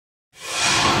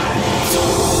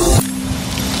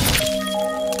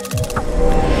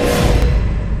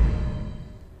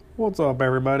What's up,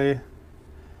 everybody?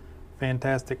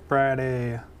 Fantastic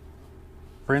Friday.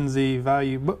 Frenzy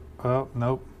value book. Oh,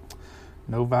 nope.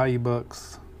 No value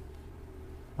books.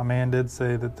 My man did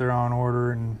say that they're on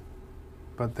order,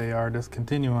 but they are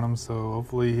discontinuing them, so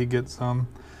hopefully he gets some.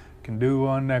 Can do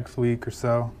one next week or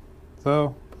so.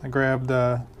 So I grabbed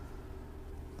the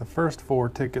first 4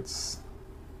 tickets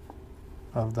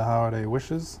of the holiday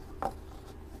wishes.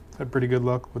 Had pretty good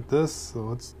luck with this, so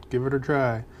let's give it a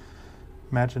try.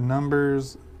 Matching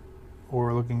numbers,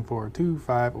 or looking for 2,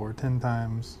 5, or 10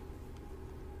 times.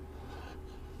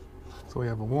 So we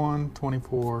have a 1,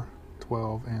 24,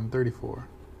 12, and 34.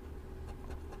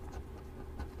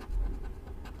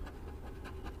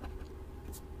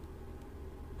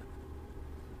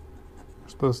 We're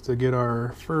supposed to get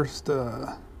our first,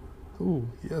 ooh,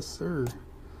 yes sir.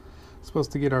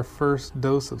 Supposed to get our first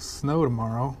dose of snow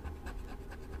tomorrow,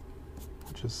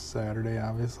 which is Saturday,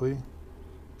 obviously.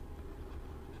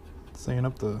 Saying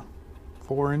up to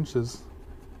 4 inches.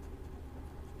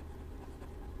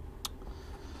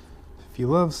 If you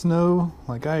love snow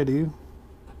like I do,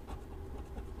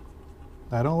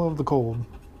 I don't love the cold,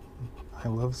 I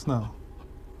love snow,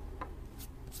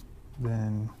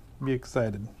 then be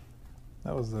excited.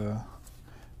 That was the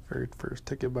very first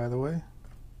ticket, by the way.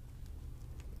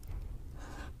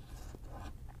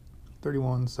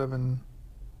 31, 7,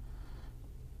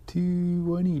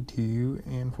 22,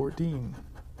 and 14.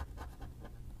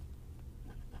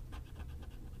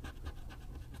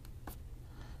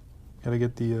 Gotta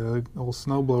get the old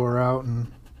snowblower out and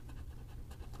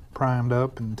primed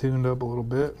up and tuned up a little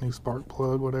bit. New spark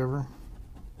plug, whatever.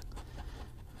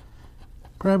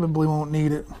 Probably won't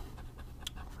need it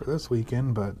for this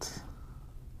weekend, but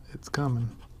it's coming.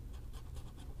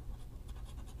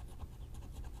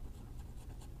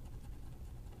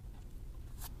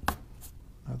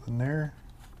 Nothing there.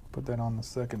 Put that on the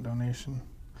second donation,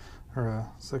 or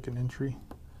second entry.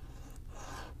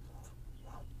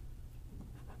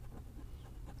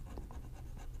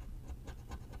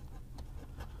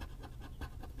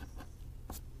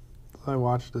 I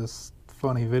watched this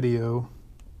funny video.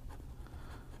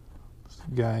 This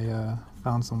guy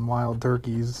found some wild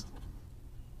turkeys,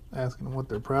 asking them what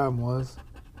their problem was.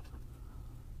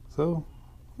 So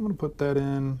I'm going to put that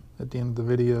in at the end of the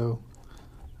video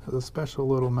as a special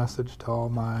little message to all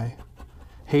my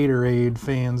Haterade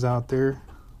fans out there.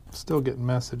 I'm still getting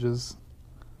messages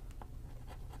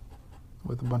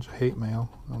with a bunch of hate mail.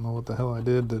 I don't know what the hell I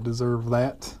did to deserve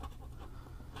that.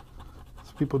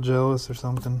 People jealous or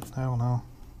something, I don't know.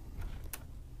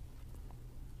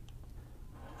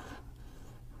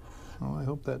 Well, I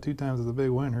hope that 2 times is a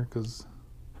big winner, because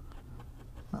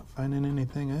I'm not finding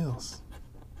anything else.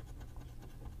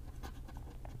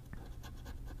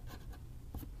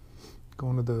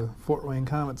 Going to the Fort Wayne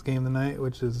Comets game tonight,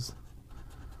 which is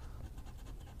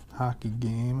hockey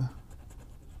game,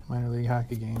 minor league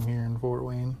hockey game here in Fort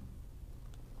Wayne,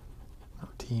 or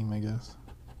team, I guess.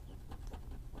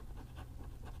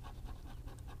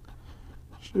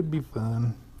 Should be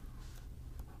fun.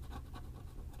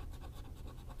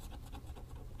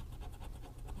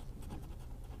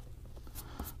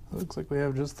 Looks like we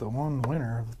have just the one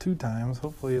winner of 2 times.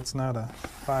 Hopefully it's not a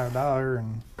 $5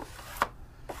 and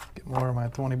get more of my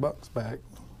 20 bucks back.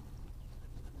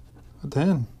 A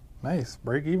 10. Nice.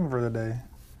 Break even for the day.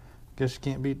 Guess you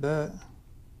can't beat that.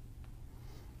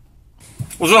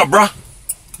 What's up, bruh?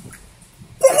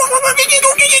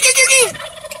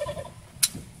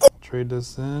 Trade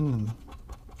this in, and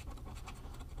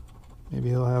maybe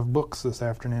he'll have books this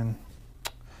afternoon.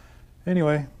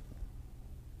 Anyway,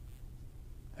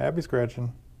 happy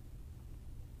scratching.